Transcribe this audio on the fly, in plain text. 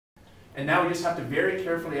And now we just have to very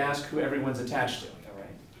carefully ask who everyone's attached to. All right.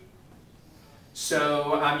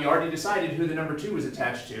 So you already decided who the number 2 is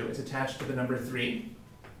attached to. It's attached to the number 3.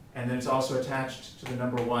 And then it's also attached to the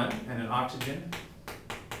number 1 and an oxygen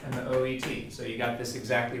and the OET. So you got this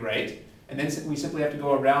exactly right. And then we simply have to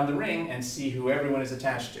go around the ring and see who everyone is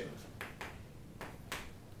attached to.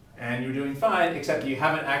 And you're doing fine, except you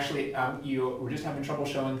haven't actually, we're just having trouble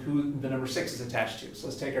showing who the number 6 is attached to. So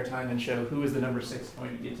let's take our time and show who is the number 6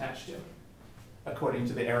 going to be attached to, according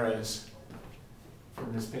to the arrows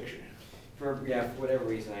from this picture. For whatever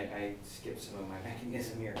reason, I skipped some of my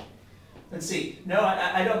mechanism here. Let's see. No,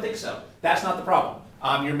 I don't think so. That's not the problem.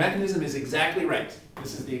 Your mechanism is exactly right.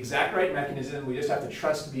 This is the exact right mechanism. We just have to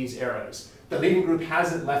trust these arrows. The leaving group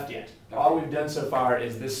hasn't left yet. All we've done so far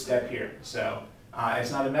is this step here. So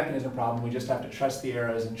it's not a mechanism problem. We just have to trust the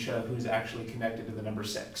arrows and show who's actually connected to the number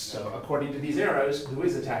 6. So according to these arrows, who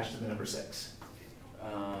is attached to the number 6?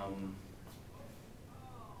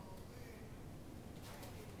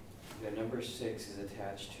 The number 6 is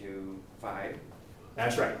attached to 5.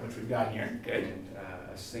 That's right, which we've got here. Good. And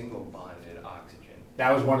a single bonded oxygen.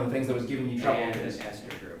 That was one of the things that was giving you trouble. And an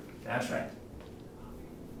ester group. That's right.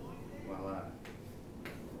 Voila.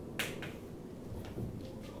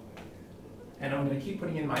 And I'm going to keep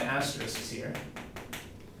putting in my asterisks here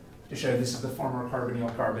to show this is the former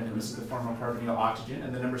carbonyl carbon and this is the former carbonyl oxygen.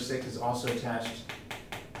 And the number 6 is also attached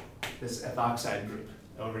to this ethoxide group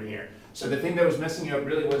over here. So the thing that was messing you up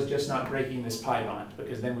really was just not breaking this pi bond,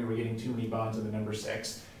 because then we were getting too many bonds in the number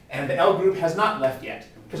 6. And the L group has not left yet,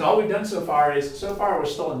 because all we've done so far is, we're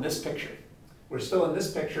still in this picture. We're still in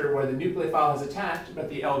this picture where the nucleophile has attached, but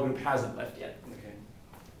the L group hasn't left yet.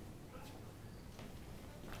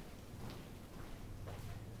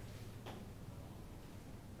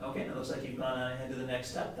 Okay. Okay, it looks like you've gone ahead to the next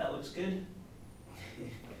step. That looks good.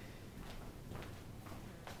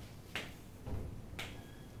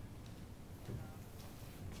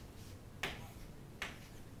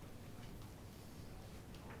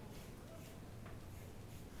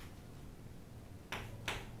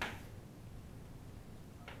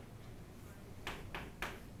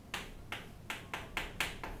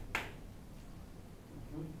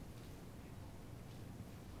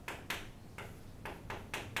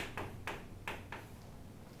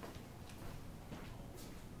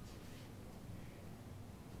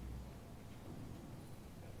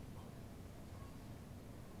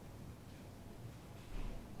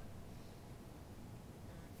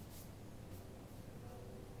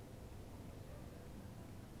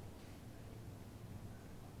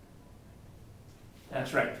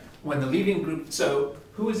 That's right. When the leaving group, so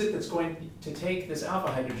who is it that's going to take this alpha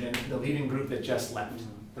hydrogen, the leaving group that just left?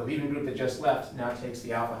 The leaving group that just left now takes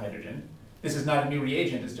the alpha hydrogen. This is not a new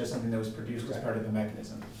reagent, it's just something that was produced as part of the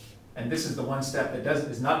mechanism. And this is the one step that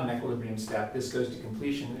is not an equilibrium step. This goes to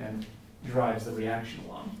completion and drives the reaction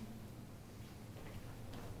along.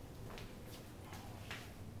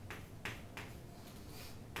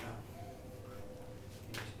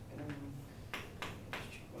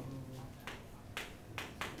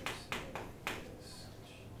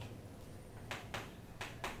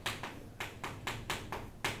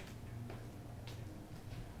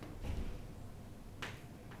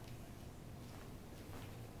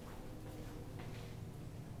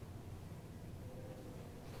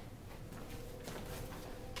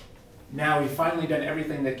 Now we've finally done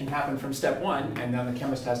everything that can happen from step 1, and now the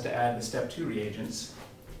chemist has to add the step 2 reagents.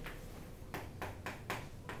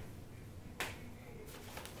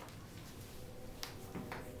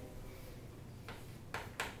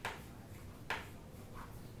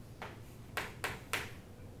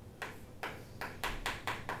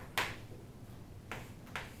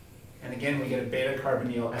 And again, we get a beta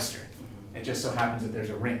carbonyl ester. It just so happens that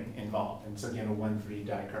there's a ring involved, and it's again a 1,3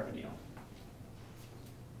 dicarbonyl.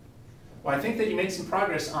 Well, I think that you made some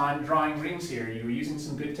progress on drawing rings here. You were using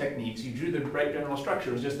some good techniques. You drew the right general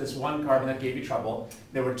structure. It was just this one carbon that gave you trouble.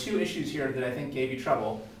 There were 2 issues here that I think gave you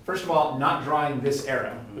trouble. First of all, not drawing this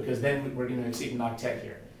arrow, because then we're going to exceed an octet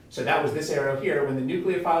here. So that was this arrow here. When the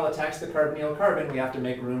nucleophile attacks the carbonyl carbon, we have to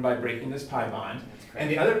make room by breaking this pi bond. And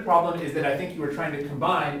the other problem is that I think you were trying to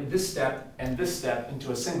combine this step and this step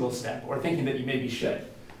into a single step, or thinking that you maybe should.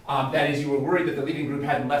 That is, you were worried that the leaving group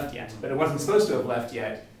hadn't left yet, but it wasn't supposed to have left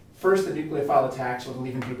yet. First, the nucleophile attacks while the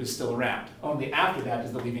leaving group is still around. Only after that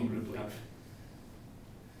does the leaving group leave.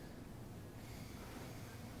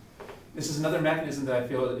 This is another mechanism that I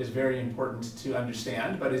feel is very important to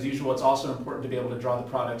understand, but as usual, it's also important to be able to draw the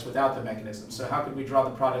products without the mechanism. So how could we draw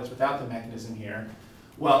the products without the mechanism here?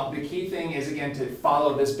 Well, the key thing is, again, to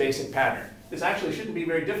follow this basic pattern. This actually shouldn't be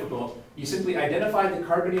very difficult. You simply identify the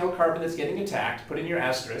carbonyl carbon that's getting attacked, put in your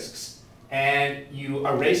asterisks, and you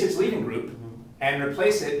erase its leaving group and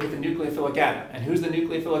replace it with a nucleophilic atom. And who's the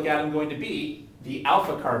nucleophilic atom going to be? The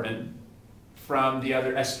alpha carbon from the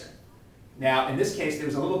other ester. Now, in this case, it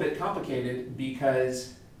was a little bit complicated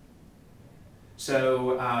because,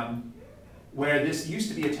 where this used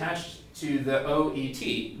to be attached to the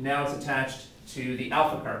OET, now it's attached to the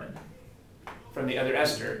alpha carbon from the other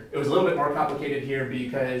ester. It was a little bit more complicated here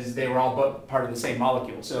because they were all part of the same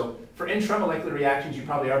molecule. So for intramolecular reactions, you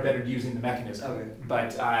probably are better using the mechanism. Okay.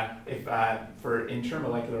 But for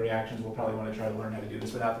intermolecular reactions, we'll probably want to try to learn how to do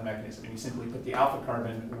this without the mechanism. And you simply put the alpha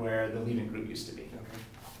carbon where the leaving group used to be. Okay.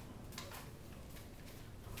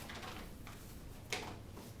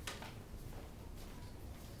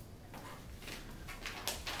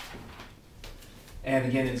 And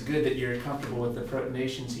again, it's good that you're comfortable with the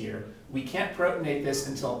protonations here. We can't protonate this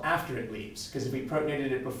until after it leaves, because if we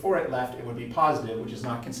protonated it before it left, it would be positive, which is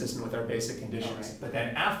not consistent with our basic conditions. Okay. But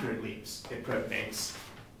then after it leaves, it protonates.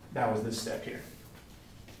 That was this step here.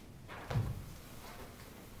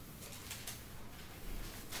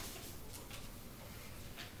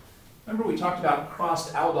 Remember we talked about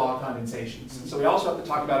crossed Aldol condensations. So we also have to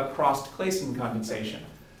talk about a crossed Claisen condensation.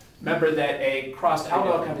 Remember that a crossed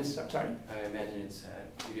Aldol condensation, sorry? I imagine it's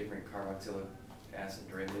two different carboxylic acid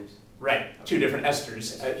derivatives. Right, two different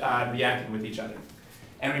esters reacting with each other.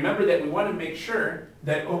 And remember that we want to make sure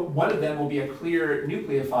that one of them will be a clear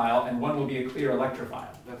nucleophile and one will be a clear electrophile.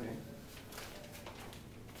 Okay.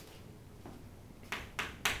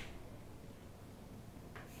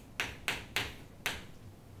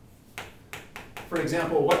 For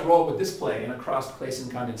example, what role would this play in a crossed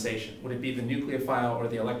Claisen condensation? Would it be the nucleophile or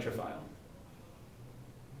the electrophile?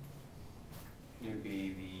 It would be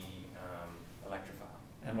the electrophile.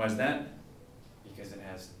 And why is that? Because it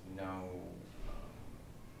has no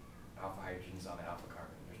alpha hydrogens on the alpha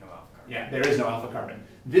carbon. There's no alpha carbon. Yeah, there is no alpha carbon.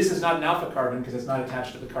 This is not an alpha carbon because it's not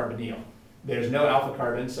attached to the carbonyl. There's no alpha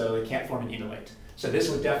carbon, so it can't form an enolate. So this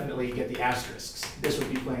would definitely get the asterisks. This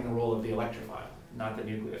would be playing the role of the electrophile, not the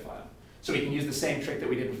nucleophile. So we can use the same trick that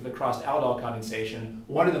we did for the crossed Aldol condensation.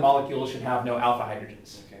 One of the molecules should have no alpha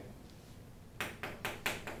hydrogens. Okay.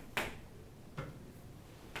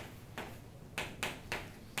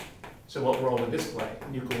 So what role would this play?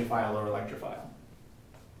 Nucleophile or electrophile?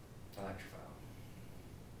 Electrophile.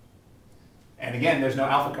 And again, there's no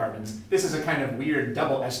alpha carbons. This is a kind of weird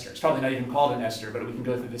double ester. It's probably not even called an ester, but we can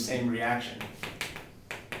go through the same reaction.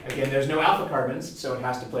 Again, there's no alpha carbons, so it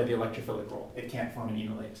has to play the electrophilic role. It can't form an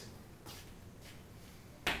enolate.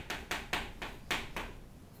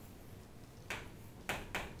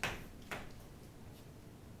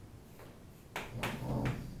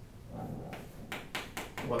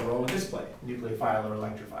 What role would this play? Nucleophile or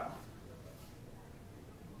electrophile?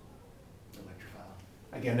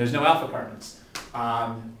 Electrophile. Again, there's no alpha carbons,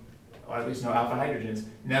 or at least no alpha hydrogens.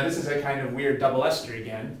 Now this is a kind of weird double ester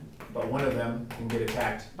again, but one of them can get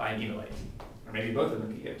attacked by an enolate. Or maybe both of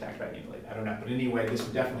them can get attacked by an enolate, I don't know. But anyway, this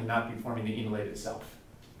would definitely not be forming the enolate itself.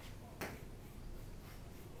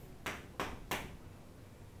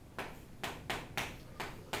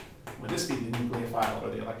 Would this be the nucleophile or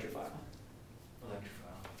the electrophile?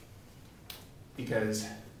 Electrophile. Because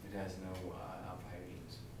It has no alpha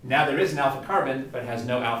hydrogens. now there is an alpha carbon, but it has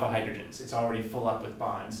no alpha hydrogens. It's already full up with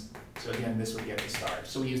bonds. So again, this would get the star.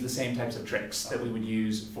 So we use the same types of tricks that we would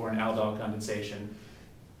use for an aldol condensation.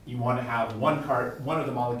 You want to have one of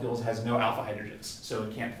the molecules has no alpha hydrogens, so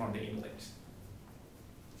it can't form the enolate.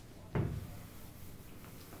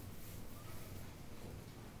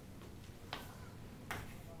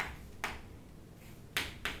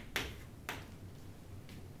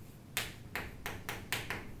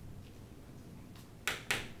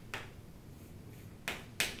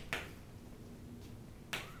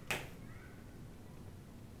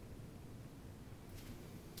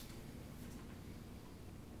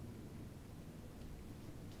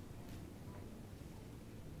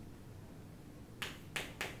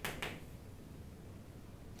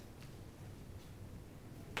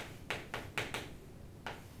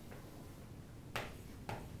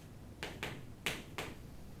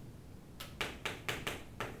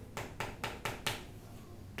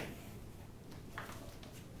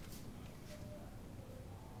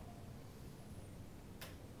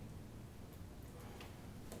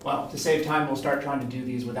 Well, to save time, we'll start trying to do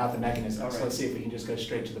these without the mechanism. All So right. let's see if we can just go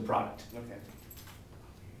straight to the product. Okay.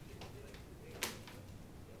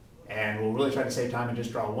 And we'll really try to save time and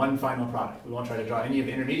just draw one final product. We won't try to draw any of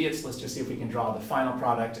the intermediates. Let's just see if we can draw the final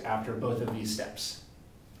product after both of these steps.